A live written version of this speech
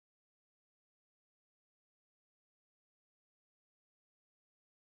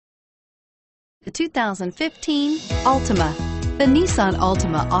The 2015 Altima. The Nissan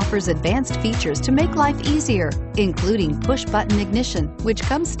Altima offers advanced features to make life easier, including push-button ignition, which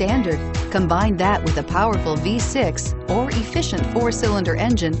comes standard. Combine that with a powerful V6 or efficient 4-cylinder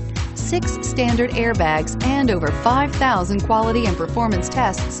engine, 6 standard airbags, and over 5,000 quality and performance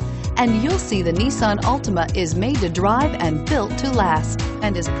tests, and you'll see the Nissan Altima is made to drive and built to last,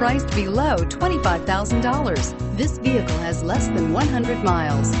 and is priced below $25,000. This vehicle has less than 100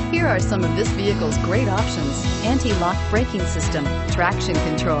 miles. Here are some of this vehicle's great options: anti-lock braking system, traction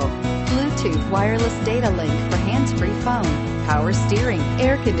control, Bluetooth wireless data link for hands-free phone, power steering,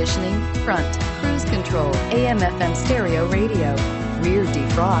 air conditioning, front, cruise control, AM/FM stereo radio, rear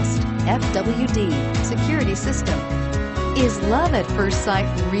defrost, FWD, security system. Is love at first sight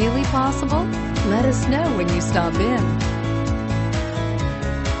really possible? Let us know when you stop in.